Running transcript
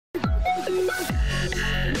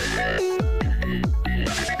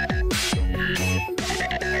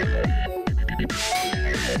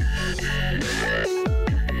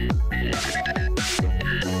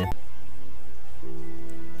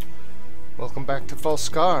Welcome back to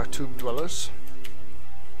Falskar, Tube Dwellers.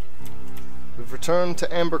 We've returned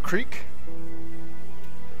to Amber Creek.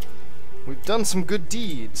 We've done some good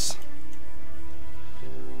deeds.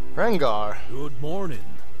 Rangar. Good morning.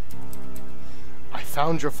 I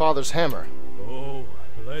found your father's hammer. Oh,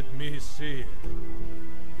 let me see it.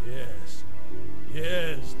 Yes.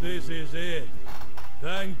 Yes, this is it.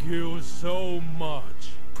 Thank you so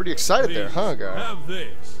much. Pretty excited there, huh, guy? Have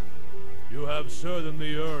this. You have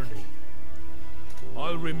certainly earned it.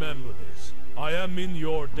 I'll remember this. I am in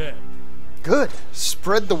your debt. Good.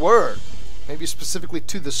 Spread the word. Maybe specifically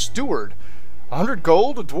to the steward. 100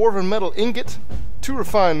 gold, a dwarven metal ingot, 2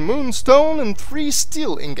 refined moonstone, and 3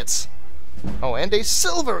 steel ingots. Oh, and a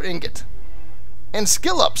silver ingot. And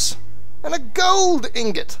skill-ups. And a gold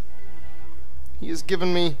ingot. He has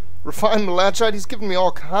given me refined malachite. He's given me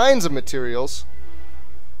all kinds of materials.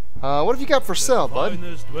 What have you got for sale, bud?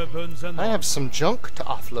 I have some junk to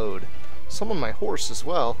offload. Some on my horse as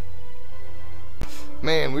well.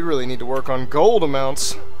 Man, we really need to work on gold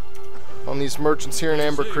amounts on these merchants here in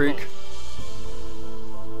Amber Creek.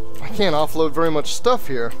 I can't offload very much stuff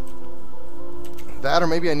here. That, or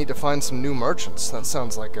maybe I need to find some new merchants. That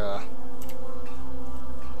sounds like a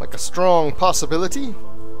strong possibility.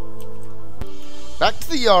 Back to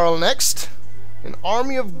the Jarl next. An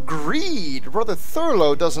army of greed. Brother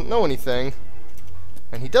Thurlow doesn't know anything,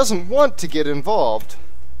 and he doesn't want to get involved.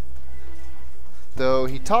 Though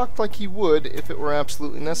he talked like he would if it were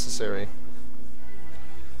absolutely necessary.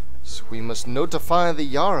 So we must notify the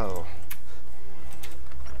Jarl.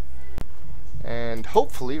 And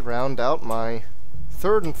hopefully round out my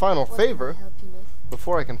third and final favor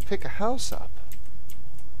before I can pick a house up.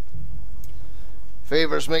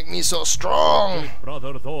 Favors make me so strong.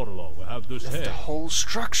 Brother Thorlo, have this Lift the whole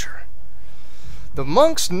structure. The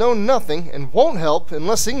monks know nothing and won't help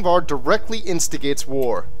unless Ingvar directly instigates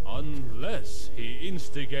war. Unless he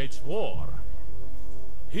instigates war.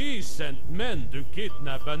 He sent men to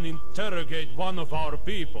kidnap and interrogate one of our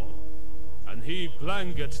people, and he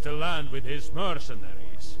blankets the land with his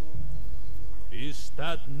mercenaries. Is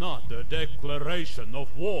that not a declaration of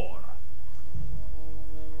war?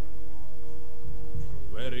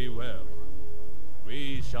 Very well.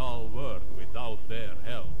 We shall work without their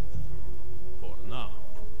help. For now.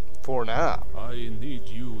 For now. I need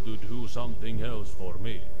you to do something else for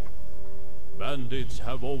me. Bandits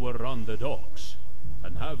have overrun the docks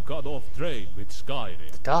and have cut off trade with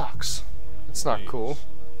Skyrim. The docks? That's not cool.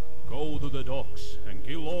 Go to the docks and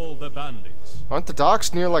kill all the bandits. Aren't the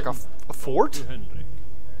docks near like a fort? To Henrik.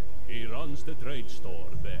 He runs the trade store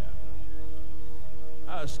there.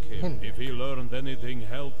 Ask him if he learned anything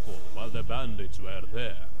helpful while the bandits were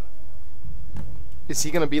there. Is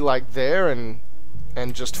he gonna be like there and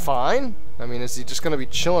just fine? I mean, is he just gonna be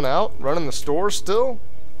chilling out, running the store still?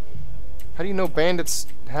 How do you know bandits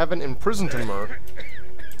haven't imprisoned him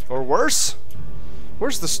or worse?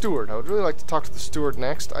 Where's the steward? I would really like to talk to the steward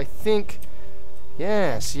next. I think,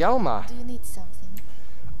 yes, Yalma. Do you need something?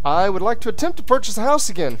 I would like to attempt to purchase a house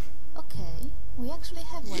again. Okay, we actually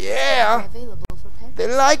have one. Yeah. Available for purchase. They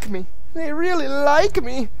like me. They really like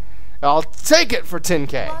me. I'll take it for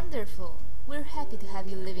 10K. Wonderful. We're happy to have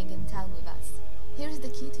you living in town with us. Here's the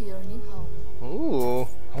key to your new home. Ooh,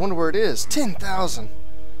 I wonder where it is. 10,000.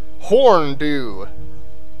 Horndew.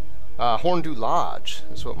 Horndew Lodge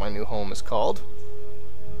is what my new home is called.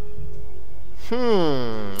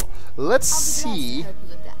 Let's see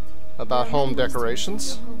about home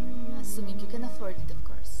decorations. Assuming you can afford it, of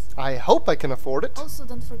course. I hope I can afford it. Also,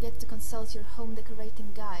 don't forget to consult your home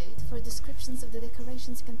decorating guide for descriptions of the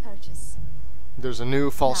decorations you can purchase. There's a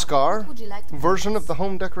new Falskar version of the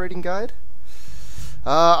home decorating guide.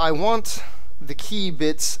 I want the key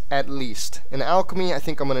bits at least. In alchemy, I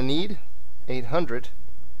think I'm gonna need 800.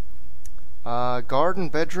 Garden,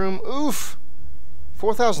 bedroom, oof!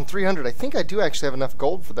 4,300. I think I do actually have enough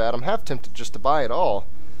gold for that. I'm half tempted just to buy it all.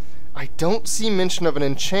 I don't see mention of an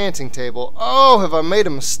enchanting table. Oh, have I made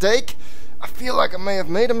a mistake? I feel like I may have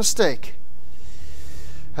made a mistake.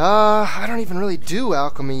 I don't even really do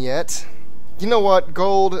alchemy yet. You know what,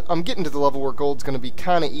 gold, I'm getting to the level where gold's going to be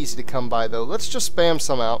kind of easy to come by, though. Let's just spam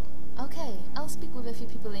some out. Okay, I'll speak with a few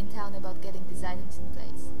people in town about getting these items in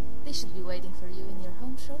place. They should be waiting for you in your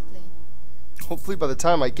home shortly. Hopefully by the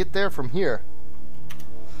time I get there from here.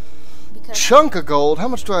 Chunk of gold. How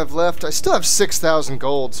much do I have left? I still have 6,000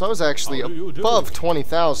 gold, so I was actually above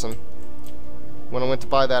 20,000 when I went to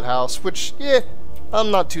buy that house, which, yeah,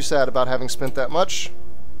 I'm not too sad about having spent that much.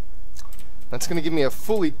 That's going to give me a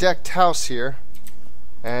fully decked house here,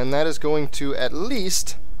 and that is going to at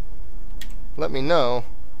least let me know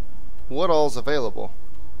what all's available.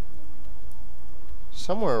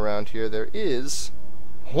 somewhere around here there is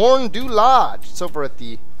Horndew Lodge. It's over at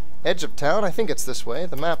the edge of town. I think it's this way.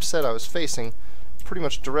 The map said I was facing pretty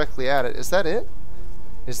much directly at it. Is that it?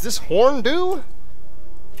 Is this Horndew?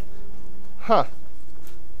 Huh.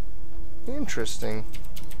 Interesting.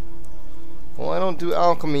 Well, I don't do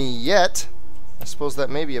alchemy yet. I suppose that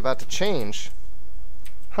may be about to change.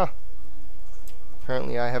 Huh.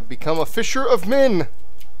 Apparently I have become a fisher of men.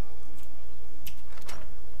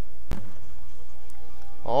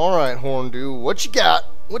 Alright, Horndew, what you got?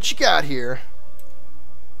 What you got here?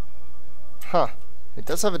 Huh. It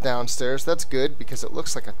does have a downstairs. That's good, because it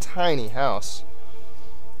looks like a tiny house.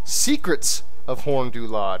 Secrets of Horndew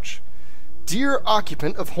Lodge. Dear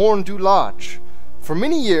occupant of Horndew Lodge, for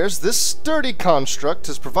many years this sturdy construct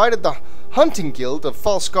has provided the hunting guild of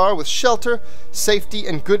Falskar with shelter, safety,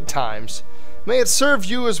 and good times. May it serve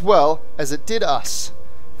you as well as it did us.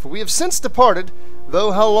 For we have since departed,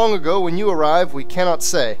 though how long ago when you arrive we cannot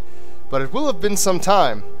say, but it will have been some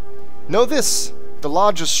time. Know this, the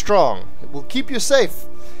lodge is strong. It will keep you safe.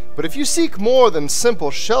 But if you seek more than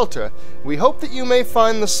simple shelter, we hope that you may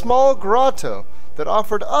find the small grotto that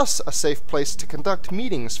offered us a safe place to conduct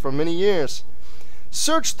meetings for many years.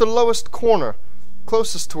 Search the lowest corner,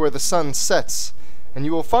 closest to where the sun sets, and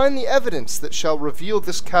you will find the evidence that shall reveal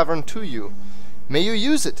this cavern to you. May you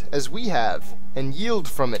use it as we have, and yield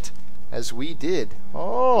from it as we did.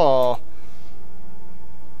 Oh,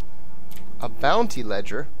 a bounty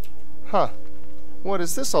ledger? Huh. What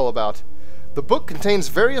is this all about? The book contains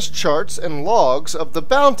various charts and logs of the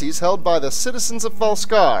bounties held by the citizens of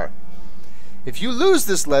Falskar. If you lose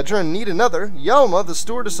this ledger and need another, Yelma, the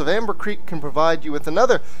stewardess of Amber Creek, can provide you with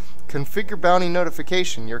another. Configure bounty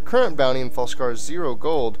notification. Your current bounty in Falskar is 0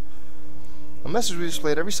 gold. A message will be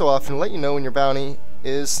displayed every so often to let you know when your bounty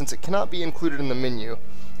is, since it cannot be included in the menu.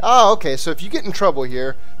 Ah, okay, so if you get in trouble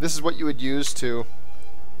here, this is what you would use to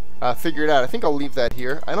figure it out. I think I'll leave that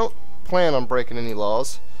here. I don't plan on breaking any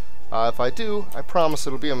laws. If I do, I promise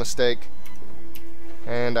it'll be a mistake.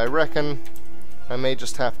 And I reckon I may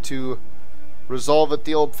just have to resolve it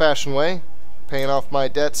the old-fashioned way, paying off my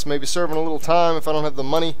debts, maybe serving a little time if I don't have the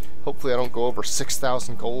money. Hopefully I don't go over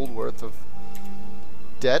 6,000 gold worth of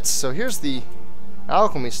debts. So here's the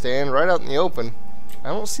alchemy stand right out in the open. I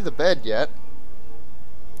don't see the bed yet.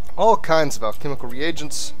 All kinds of alchemical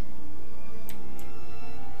reagents.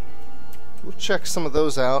 We'll check some of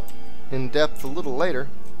those out in depth a little later.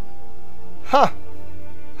 Huh!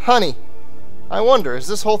 Honey! I wonder, is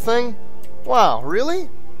this whole thing? Wow, really?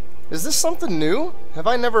 Is this something new? Have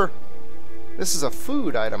I never... This is a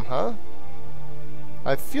food item, huh?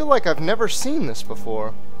 I feel like I've never seen this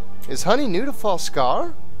before. Is honey new to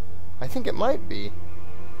Falskar? I think it might be.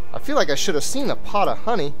 I feel like I should have seen a pot of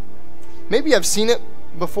honey. Maybe I've seen it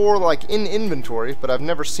before, like in inventory, but I've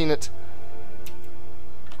never seen it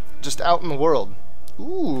just out in the world.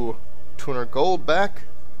 Ooh, 200 gold back.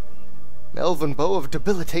 An elven bow of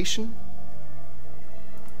debilitation.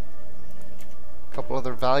 A couple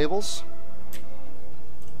other valuables.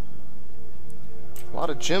 A lot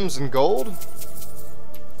of gems and gold.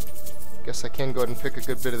 Guess I can go ahead and pick a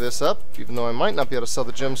good bit of this up, even though I might not be able to sell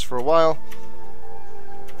the gems for a while.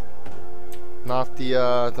 Not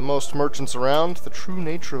the most merchants around. The True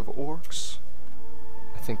Nature of Orcs.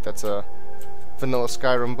 I think that's a vanilla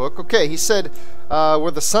Skyrim book. Okay, he said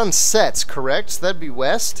where the sun sets, correct? So that'd be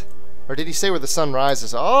west? Or did he say where the sun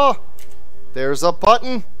rises? Oh! There's a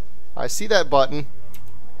button! I see that button.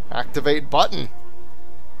 Activate button.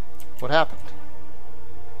 What happened?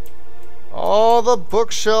 Oh, the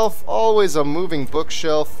bookshelf. Always a moving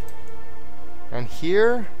bookshelf. And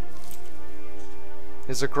here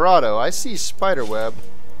is a grotto. I see spiderweb.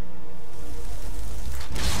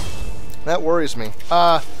 That worries me.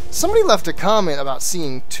 Somebody left a comment about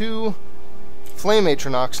seeing 2 flame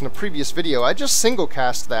atronachs in a previous video. I just single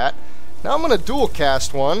cast that. Now I'm going to dual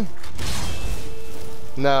cast one.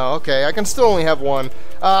 No, okay, I can still only have one.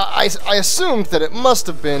 I assumed that it must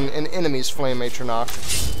have been an enemy's flame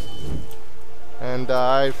atronach. And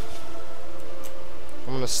I'm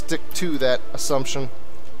going to stick to that assumption.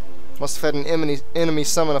 Must have had an enemy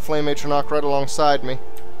summon a flame atronach right alongside me.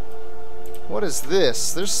 What is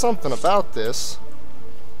this? There's something about this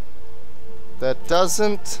that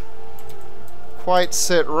doesn't quite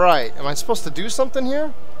sit right. Am I supposed to do something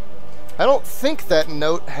here? I don't think that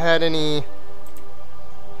note had any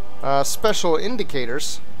special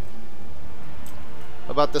indicators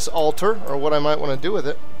about this altar or what I might want to do with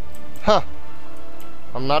it. Huh.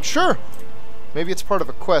 I'm not sure. Maybe it's part of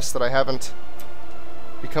a quest that I haven't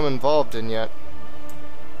become involved in yet.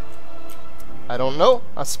 I don't know.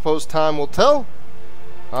 I suppose time will tell.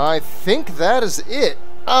 I think that is it.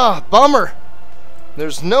 Ah, bummer.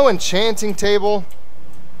 There's no enchanting table.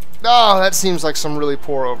 Oh, that seems like some really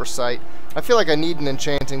poor oversight. I feel like I need an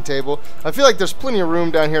enchanting table. I feel like there's plenty of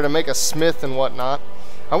room down here to make a smith and whatnot.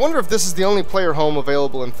 I wonder if this is the only player home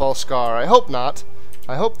available in Falskar. I hope not.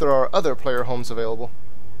 I hope there are other player homes available.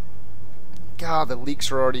 God, the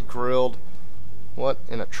leeks are already grilled. What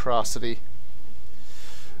an atrocity.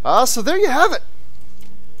 So there you have it.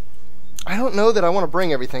 I don't know that I want to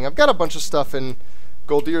bring everything. I've got a bunch of stuff in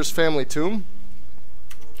Goldier's family tomb.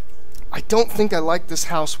 I don't think I like this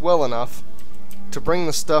house well enough to bring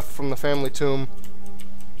the stuff from the family tomb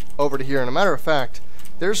over to here. And a matter of fact,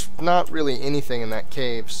 there's not really anything in that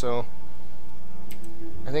cave, so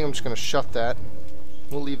I think I'm just going to shut that.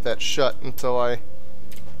 We'll leave that shut until I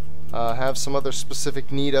have some other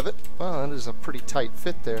specific need of it. Well, that is a pretty tight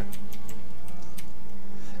fit there.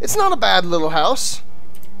 It's not a bad little house,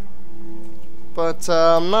 but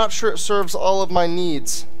I'm not sure it serves all of my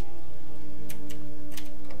needs.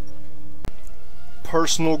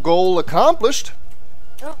 Personal goal accomplished.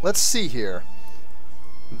 Let's see here.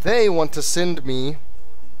 They want to send me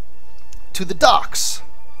to the docks.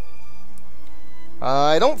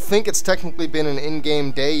 I don't think it's technically been an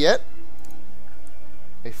in-game day yet.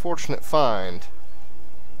 A fortunate find.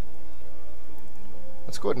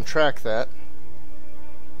 Let's go ahead and track that.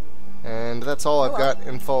 And that's all I've got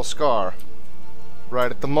in Falskar right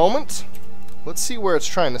at the moment. Let's see where it's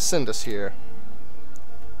trying to send us here.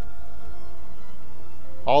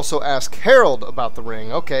 Also ask Harold about the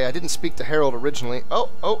ring. Okay, I didn't speak to Harold originally.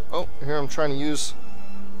 Oh, here I'm trying to use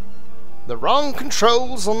the wrong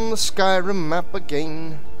controls on the Skyrim map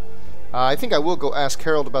again. I think I will go ask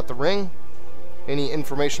Harold about the ring. Any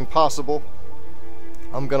information possible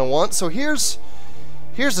I'm gonna want. So here's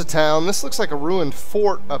the town. This looks like a ruined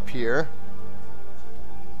fort up here.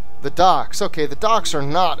 The docks. Okay, the docks are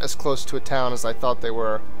not as close to a town as I thought they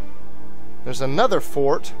were. There's another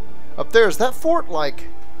fort up there. Is that fort like...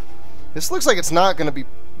 This looks like it's not going to be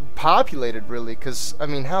populated, really, because, I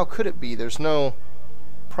mean, how could it be? There's no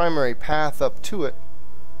primary path up to it.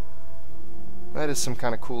 That is some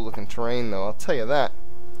kind of cool-looking terrain, though. I'll tell you that.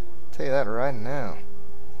 I'll tell you that right now.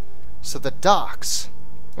 So the docks.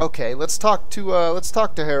 Okay, let's talk to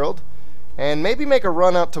Harold, and maybe make a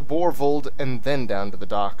run out to Borvold and then down to the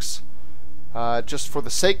docks, just for the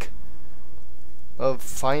sake of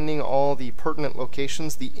finding all the pertinent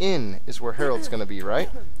locations. The inn is where Harold's going to be, right?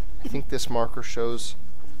 I think this marker shows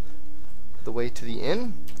the way to the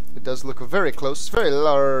inn. It does look very close. Very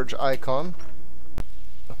large icon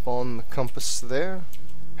up on the compass there.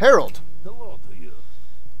 Harold! Hello to you.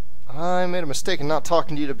 I made a mistake in not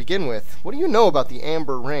talking to you to begin with. What do you know about the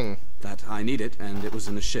Amber Ring? That I need it, and it was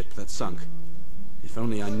in a ship that sunk. If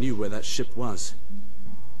only I knew where that ship was.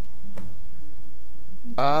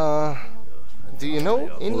 Do you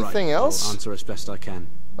know anything else? I'll answer as best I can.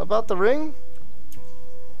 About the ring?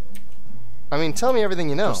 I mean, tell me everything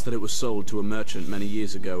you know. Just that it was sold to a merchant many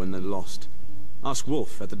years ago and then lost. Ask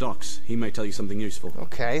Wolf at the docks. He may tell you something useful.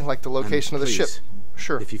 Okay, like the location of the ship.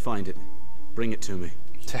 Sure. If you find it, bring it to me.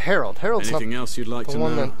 To Harold. Harold's anything else you'd like the to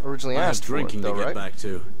one know? That originally I asked have drinking for it, though, to get right? back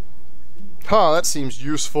to. Huh, that seems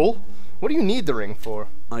useful. What do you need the ring for?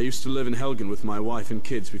 I used to live in Helgen with my wife and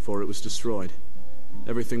kids before it was destroyed.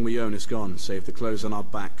 Everything we own is gone, save the clothes on our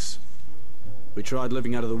backs. We tried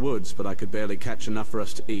living out of the woods, but I could barely catch enough for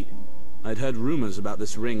us to eat. I'd heard rumors about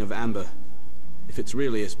this ring of amber. If it's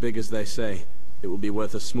really as big as they say, it will be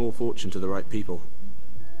worth a small fortune to the right people.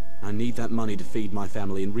 I need that money to feed my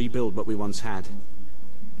family and rebuild what we once had.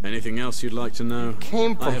 Anything else you'd like to know?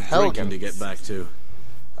 Came from I have Helgen. drinking to get back to.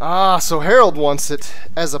 Ah, so Harold wants it,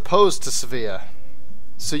 as opposed to Sevilla.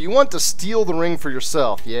 So you want to steal the ring for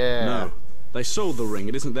yourself, yeah. No. They sold the ring.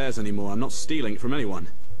 It isn't theirs anymore. I'm not stealing it from anyone.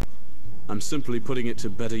 I'm simply putting it to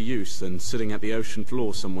better use than sitting at the ocean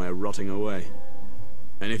floor somewhere rotting away.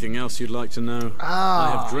 Anything else you'd like to know?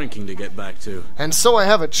 I have drinking to get back to. And so I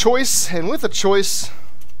have a choice, and with a choice,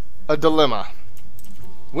 a dilemma.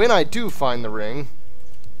 When I do find the ring,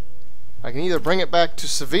 I can either bring it back to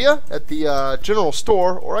Sevilla at the general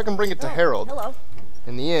store, or I can bring it to Harold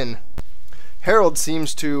in the inn. Harold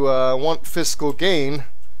seems to want fiscal gain,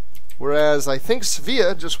 whereas I think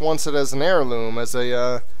Sevilla just wants it as an heirloom, as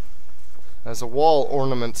a wall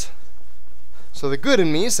ornament. So the good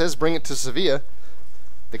in me says bring it to Sevilla.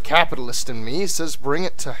 The capitalist in me says bring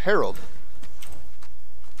it to Harold.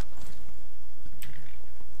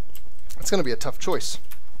 It's going to be a tough choice.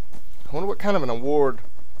 I wonder what kind of an award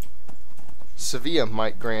Sevilla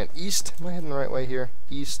might grant. East? Am I heading the right way here?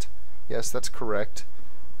 East? Yes, that's correct.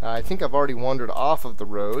 I think I've already wandered off of the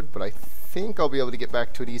road, but I think I'll be able to get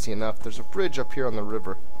back to it easy enough. There's a bridge up here on the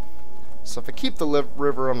river. So if I keep the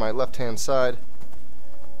river on my left-hand side,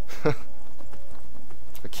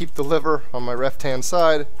 If I keep the lever on my left-hand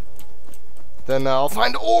side, then I'll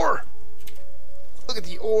find ore! Look at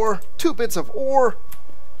the ore. 2 bits of ore.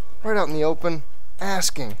 Right out in the open.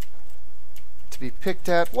 Asking to be picked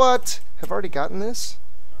at. What? Have I already gotten this?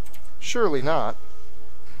 Surely not.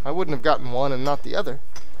 I wouldn't have gotten one and not the other.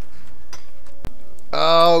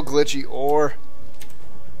 Oh, glitchy ore.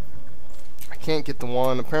 I can't get the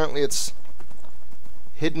one. Apparently it's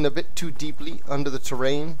hidden a bit too deeply under the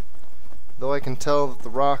terrain. Though I can tell that the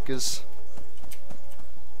rock is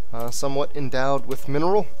somewhat endowed with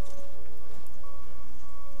mineral.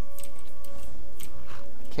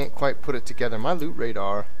 Can't quite put it together. My loot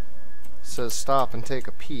radar says stop and take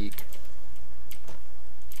a peek.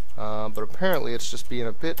 But apparently it's just being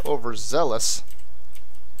a bit overzealous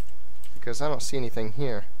because I don't see anything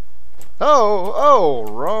here. Oh,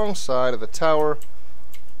 wrong side of the tower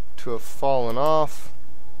to have fallen off.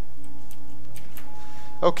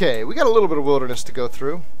 Okay, we got a little bit of wilderness to go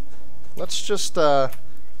through. Let's just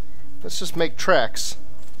make tracks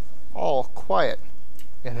all quiet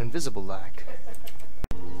and invisible like.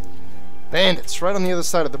 Bandits right on the other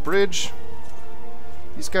side of the bridge.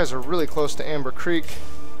 These guys are really close to Amber Creek.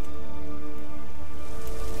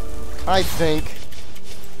 I think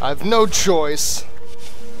I've no choice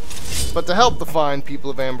but to help the fine people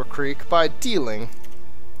of Amber Creek by dealing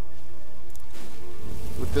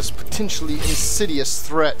with this potentially insidious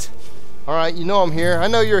threat. Alright, you know I'm here. I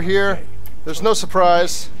know you're here. There's no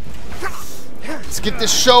surprise. Let's get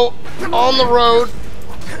this show on the road.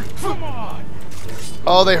 Come on!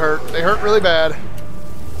 Oh, they hurt. They hurt really bad.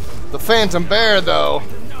 The Phantom Bear, though,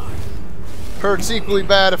 hurts equally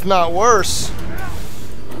bad, if not worse.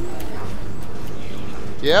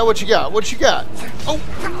 Yeah, what you got? What you got? Oh,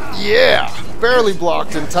 yeah! Barely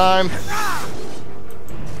blocked in time.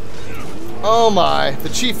 Oh my, the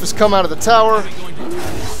chief has come out of the tower.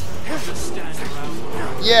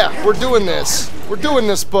 Yeah, we're doing this. We're doing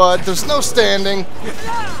this, bud. There's no standing.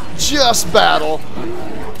 Just battle.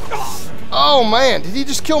 Oh man, did he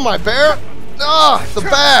just kill my bear? Ah, the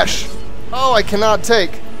bash! Oh, I cannot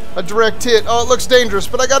take a direct hit. Oh, it looks dangerous,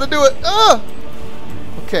 but I gotta do it. Ah!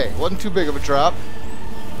 Okay, wasn't too big of a drop.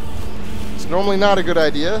 It's normally not a good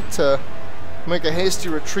idea to make a hasty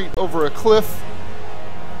retreat over a cliff.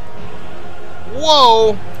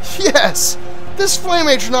 Whoa! Yes! This Flame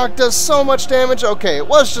Atronach does so much damage. Okay, it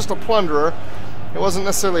was just a plunderer. It wasn't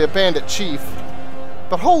necessarily a bandit chief.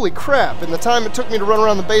 But holy crap, in the time it took me to run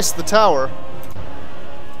around the base of the tower,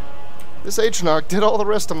 this Atronach did all the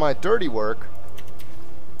rest of my dirty work.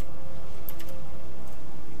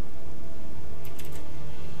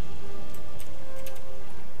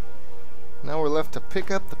 Now we're left to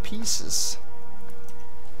pick up the pieces.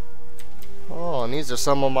 Oh, and these are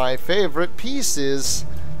some of my favorite pieces.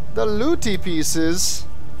 The looty pieces.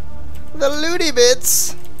 The looty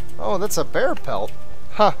bits. Oh, that's a bear pelt.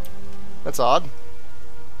 Huh. That's odd.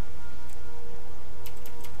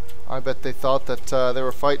 I bet they thought that they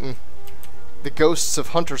were fighting the ghosts of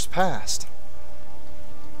hunters past.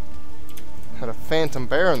 Had a phantom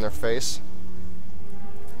bear in their face.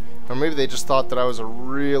 Or maybe they just thought that I was a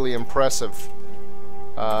really impressive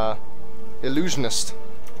illusionist.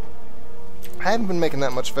 I haven't been making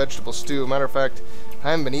that much vegetable stew. Matter of fact,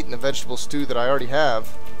 I haven't been eating the vegetable stew that I already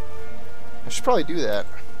have. I should probably do that.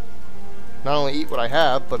 Not only eat what I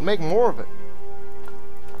have, but make more of it.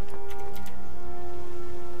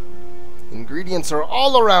 Ingredients are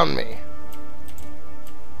all around me.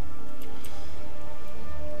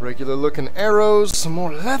 Regular looking arrows, some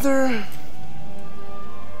more leather.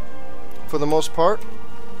 For the most part.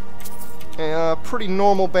 A pretty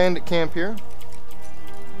normal bandit camp here.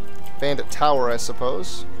 Bandit tower, I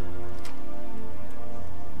suppose.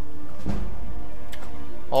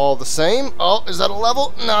 All the same. Oh, is that a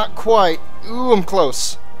level? Not quite. Ooh, I'm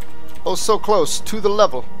close. Oh, so close to the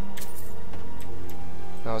level.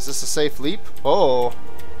 Now, is this a safe leap? Oh,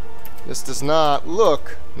 this does not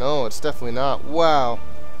look. No, it's definitely not. Wow.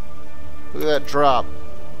 Look at that drop.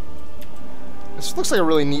 This looks like a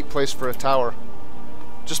really neat place for a tower.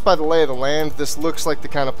 Just by the lay of the land, this looks like the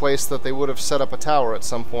kind of place that they would have set up a tower at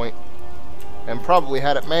some point. And probably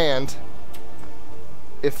had it manned.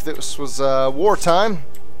 If this was wartime.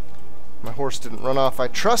 My horse didn't run off, I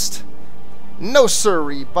trust. No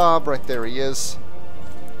sirree, Bob. Right there he is.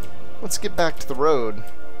 Let's get back to the road.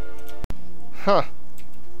 Huh.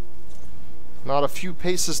 Not a few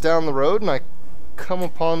paces down the road, and I come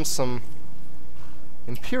upon some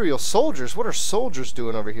Imperial soldiers. What are soldiers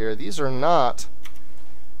doing over here? These are not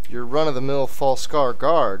your run-of-the-mill Falskar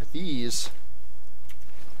guard. These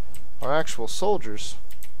are actual soldiers.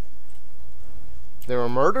 They were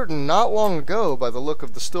murdered not long ago by the look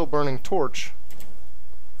of the still burning torch.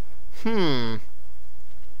 No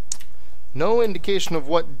indication of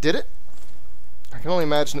what did it. I can only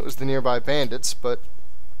imagine it was the nearby bandits, but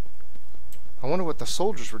I wonder what the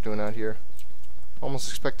soldiers were doing out here. Almost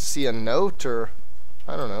expect to see a note or,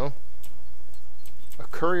 I don't know, a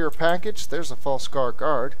courier package. There's a false Scar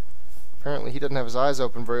guard. Apparently he doesn't have his eyes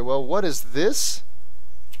open very well. What is this?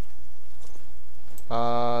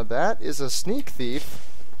 That is a sneak thief.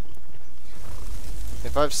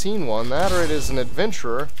 If I've seen one, that or it is an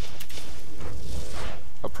adventurer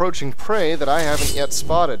approaching prey that I haven't yet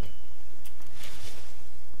spotted.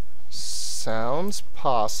 Sounds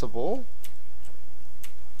possible.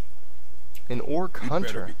 An orc hunter.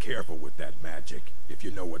 You better be careful with that magic if you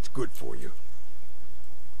know what's good for you.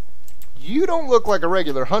 You don't look like a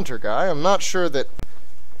regular hunter guy. I'm not sure that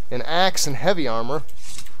an axe and heavy armor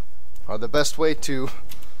are the best way to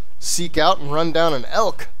seek out and run down an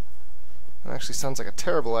elk. That actually sounds like a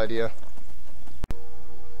terrible idea.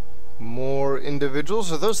 More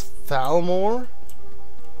individuals? Are those Thalmor?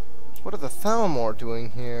 What are the Thalmor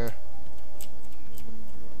doing here?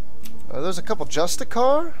 Are those a couple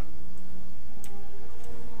Justicar?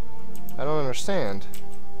 I don't understand.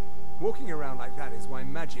 Walking around like that is why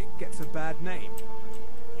magic gets a bad name.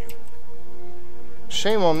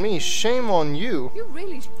 Shame on me, shame on you. You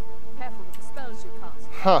really should be careful with the spells you cast.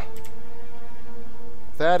 Huh.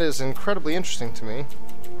 That is incredibly interesting to me.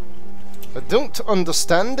 I don't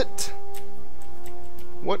understand it.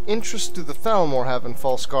 What interest do the Thalmor have in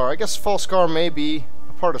Falskar? I guess Falskar may be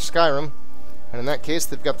a part of Skyrim, and in that case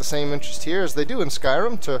they've got the same interest here as they do in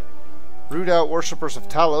Skyrim, to root out worshippers of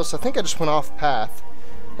Talos. I think I just went off path.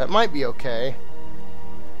 That might be okay.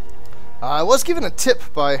 I was given a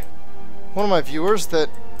tip by one of my viewers that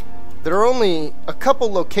there are only a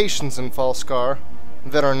couple locations in Falskar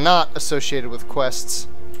that are not associated with quests.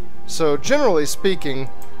 So generally speaking,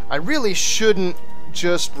 I really shouldn't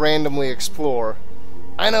just randomly explore.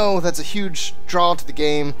 I know that's a huge draw to the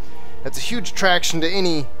game. That's a huge attraction to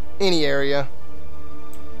any area,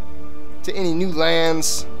 to any new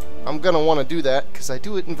lands. I'm gonna want to do that because I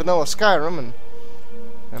do it in vanilla Skyrim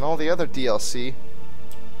and all the other DLC.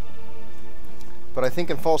 But I think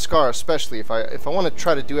in Falskar especially, if I want to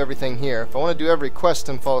try to do everything here, if I want to do every quest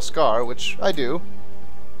in Falskar, which I do,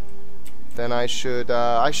 then I should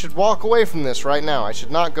walk away from this right now. I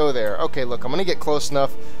should not go there. Okay, look, I'm gonna get close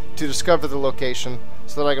enough to discover the location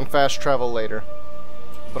so that I can fast travel later.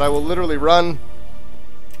 But I will literally run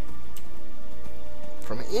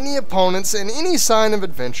from any opponents and any sign of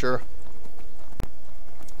adventure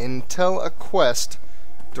until a quest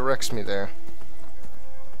directs me there.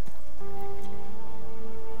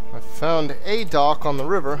 I found a dock on the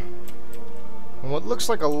river and what looks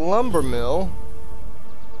like a lumber mill.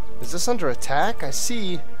 Is this under attack? I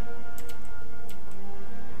see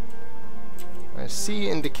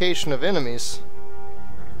indication of enemies.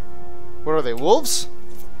 What are they, wolves?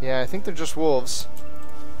 Yeah, I think they're just wolves.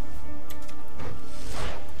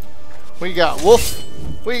 What you got, wolf?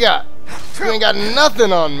 What you got? You ain't got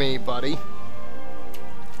nothing on me, buddy.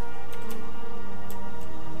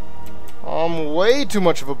 I'm way too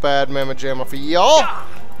much of a bad mamma jamma for y'all.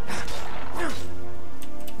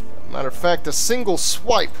 Matter of fact, a single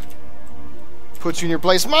swipe puts you in your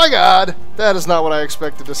place. My God, that is not what I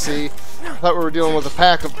expected to see. I thought we were dealing with a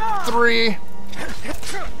pack of 3.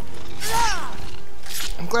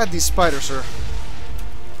 I'm glad these spiders are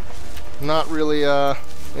not really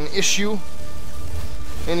an issue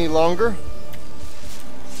any longer,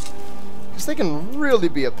 because they can really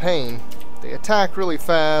be a pain. They attack really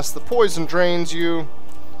fast. The poison drains you.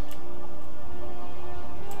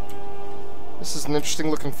 This is an interesting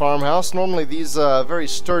looking farmhouse. Normally these very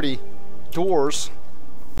sturdy doors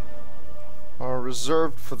are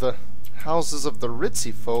reserved for the houses of the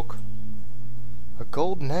ritzy folk. A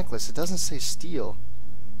gold necklace. It doesn't say steel.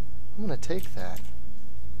 I'm gonna take that.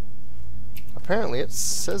 Apparently it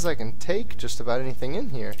says I can take just about anything in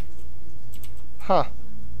here. Huh.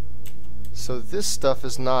 So this stuff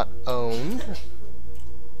is not owned.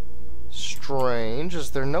 Strange.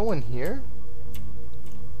 Is there no one here?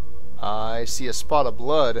 I see a spot of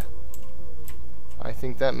blood. I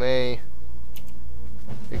think that may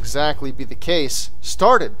exactly be the case.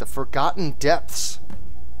 Started the Forgotten Depths.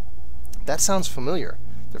 That sounds familiar.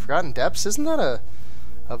 The Forgotten Depths, isn't that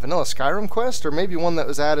a vanilla Skyrim quest? Or maybe one that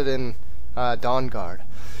was added in Dawnguard.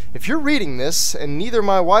 If you're reading this and neither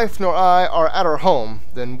my wife nor I are at our home,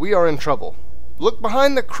 then we are in trouble. Look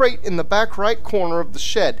behind the crate in the back right corner of the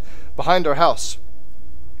shed behind our house.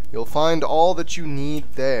 You'll find all that you need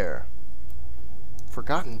there.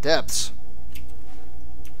 Forgotten Depths.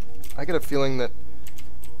 I get a feeling that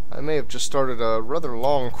I may have just started a rather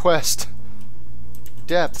long quest.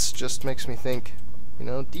 Depths just makes me think, you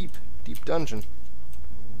know, deep dungeon.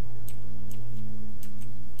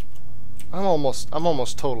 I'm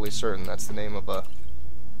almost totally certain that's the name of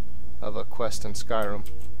a quest in Skyrim.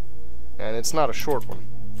 And it's not a short one.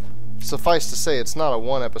 Suffice to say, it's not a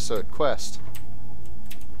one-episode quest.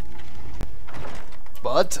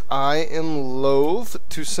 But I am loath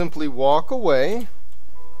to simply walk away.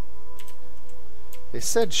 They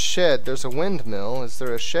said shed. There's a windmill. Is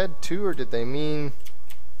there a shed too, or did they mean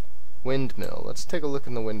windmill? Let's take a look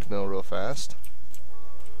in the windmill real fast.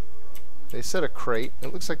 They said a crate.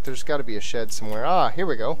 It looks like there's got to be a shed somewhere. Ah, here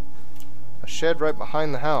we go. A shed right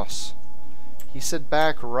behind the house. He said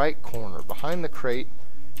back right corner. Behind the crate,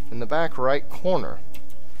 in the back right corner.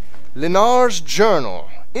 Linar's Journal.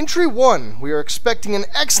 Entry 1. We are expecting an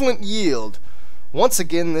excellent yield once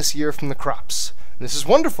again this year from the crops. This is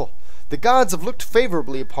wonderful. The gods have looked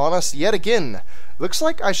favorably upon us yet again. Looks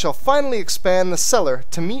like I shall finally expand the cellar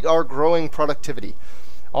to meet our growing productivity.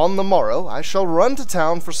 On the morrow, I shall run to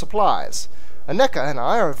town for supplies. Aneka and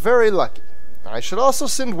I are very lucky. I should also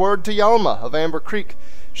send word to Yalma of Amber Creek.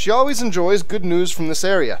 She always enjoys good news from this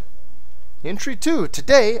area. Entry 2.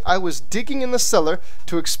 Today, I was digging in the cellar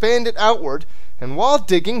to expand it outward, and while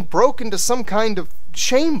digging, broke into some kind of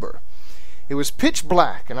chamber. It was pitch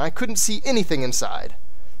black, and I couldn't see anything inside.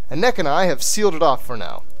 Anek and I have sealed it off for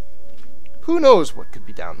now. Who knows what could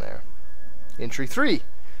be down there? Entry 3.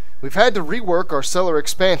 We've had to rework our cellar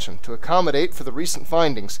expansion to accommodate for the recent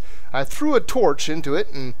findings. I threw a torch into it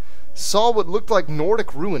and saw what looked like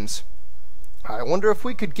Nordic ruins. I wonder if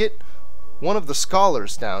we could get one of the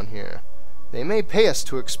scholars down here. They may pay us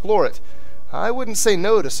to explore it. I wouldn't say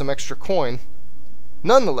no to some extra coin.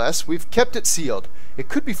 Nonetheless, we've kept it sealed. It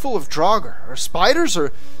could be full of Draugr, or spiders,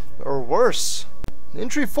 or worse.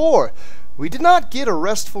 Entry 4. We did not get a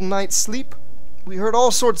restful night's sleep. We heard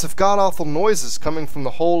all sorts of god-awful noises coming from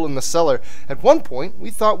the hole in the cellar. At one point, we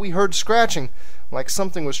thought we heard scratching, like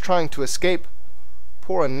something was trying to escape.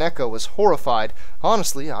 Poor Aneka was horrified.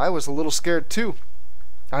 Honestly, I was a little scared too.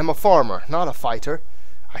 I'm a farmer, not a fighter.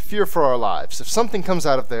 I fear for our lives. If something comes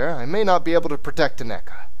out of there, I may not be able to protect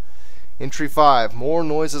Aneka. Entry 5. More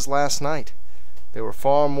noises last night. They were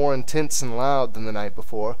far more intense and loud than the night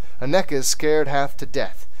before. Aneka is scared half to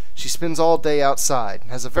death. She spends all day outside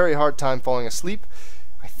and has a very hard time falling asleep.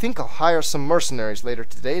 I think I'll hire some mercenaries later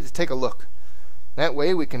today to take a look. That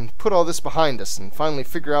way we can put all this behind us and finally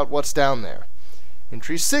figure out what's down there.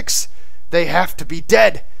 Entry 6. They have to be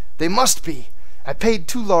dead. They must be. I paid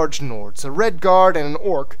 2 large Nords, a red guard and an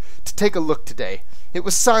orc, to take a look today. It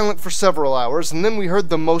was silent for several hours, and then we heard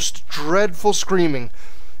the most dreadful screaming.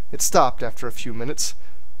 It stopped after a few minutes.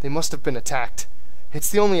 They must have been attacked. It's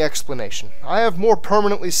the only explanation. I have more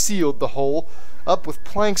permanently sealed the hole up with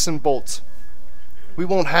planks and bolts. We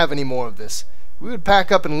won't have any more of this. We would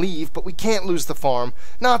pack up and leave, but we can't lose the farm.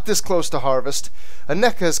 Not this close to harvest.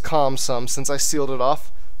 Aneka has calmed some since I sealed it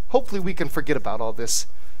off. Hopefully we can forget about all this.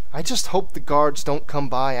 I just hope the guards don't come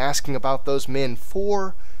by asking about those men.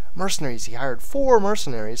 4 mercenaries. He hired 4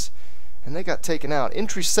 mercenaries, and they got taken out.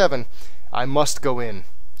 Entry 7. I must go in.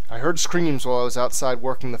 I heard screams while I was outside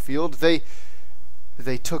working the field. They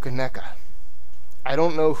took Aneka. I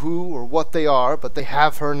don't know who or what they are, but they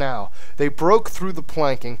have her now. They broke through the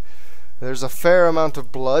planking. There's a fair amount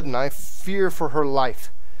of blood, and I fear for her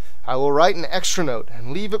life. I will write an extra note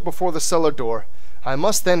and leave it before the cellar door. I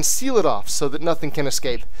must then seal it off so that nothing can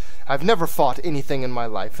escape. I've never fought anything in my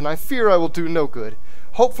life, and I fear I will do no good.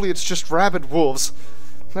 Hopefully it's just rabid wolves.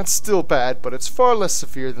 That's still bad, but it's far less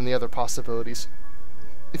severe than the other possibilities.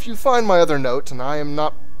 If you find my other note, and I am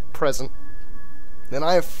not present, then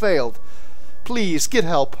I have failed. Please, get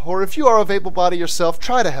help, or if you are of able body yourself,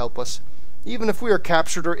 try to help us. Even if we are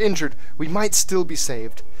captured or injured, we might still be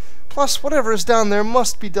saved. Plus, whatever is down there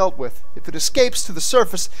must be dealt with. If it escapes to the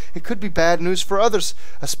surface, it could be bad news for others,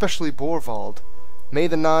 especially Borvald. May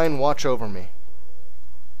the 9 watch over me.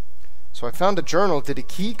 So I found a journal. Did a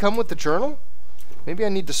key come with the journal? Maybe I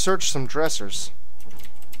need to search some dressers.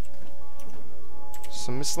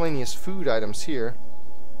 Some miscellaneous food items here.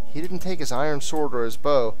 He didn't take his iron sword or his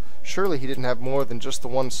bow. Surely he didn't have more than just the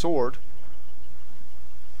one sword.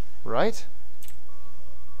 Right?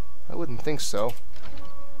 I wouldn't think so.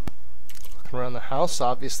 Looking around the house,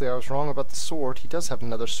 obviously I was wrong about the sword. He does have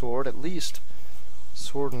another sword, at least.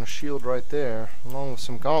 Sword and a shield right there, along with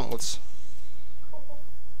some gauntlets.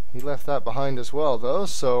 He left that behind as well, though,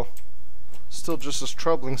 so still just as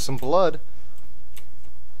troubling. Some blood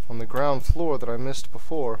on the ground floor that I missed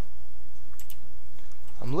before.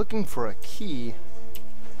 I'm looking for a key.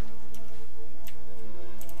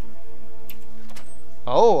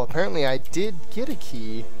 Oh, apparently I did get a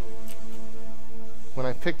key when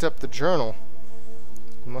I picked up the journal.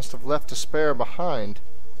 I must have left a spare behind.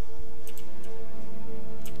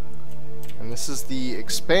 And this is the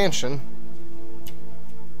expansion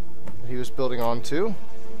that he was building onto.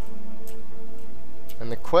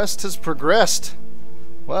 And the quest has progressed.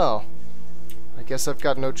 Well, I guess I've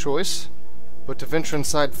got no choice but to venture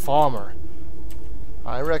inside Farmer.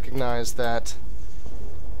 I recognize that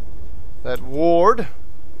ward.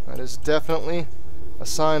 That is definitely a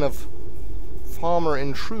sign of Farmer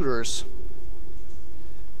intruders.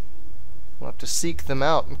 We'll have to seek them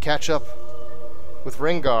out and catch up with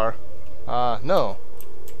Rengar. No.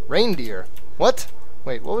 Reindeer. What?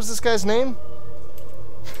 Wait, what was this guy's name?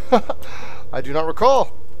 I do not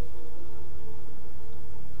recall.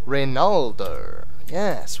 Reynalder.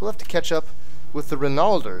 Yes, we'll have to catch up with the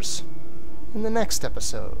Reynalders in the next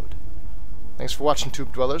episode. Thanks for watching,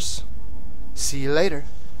 Tube Dwellers. See you later.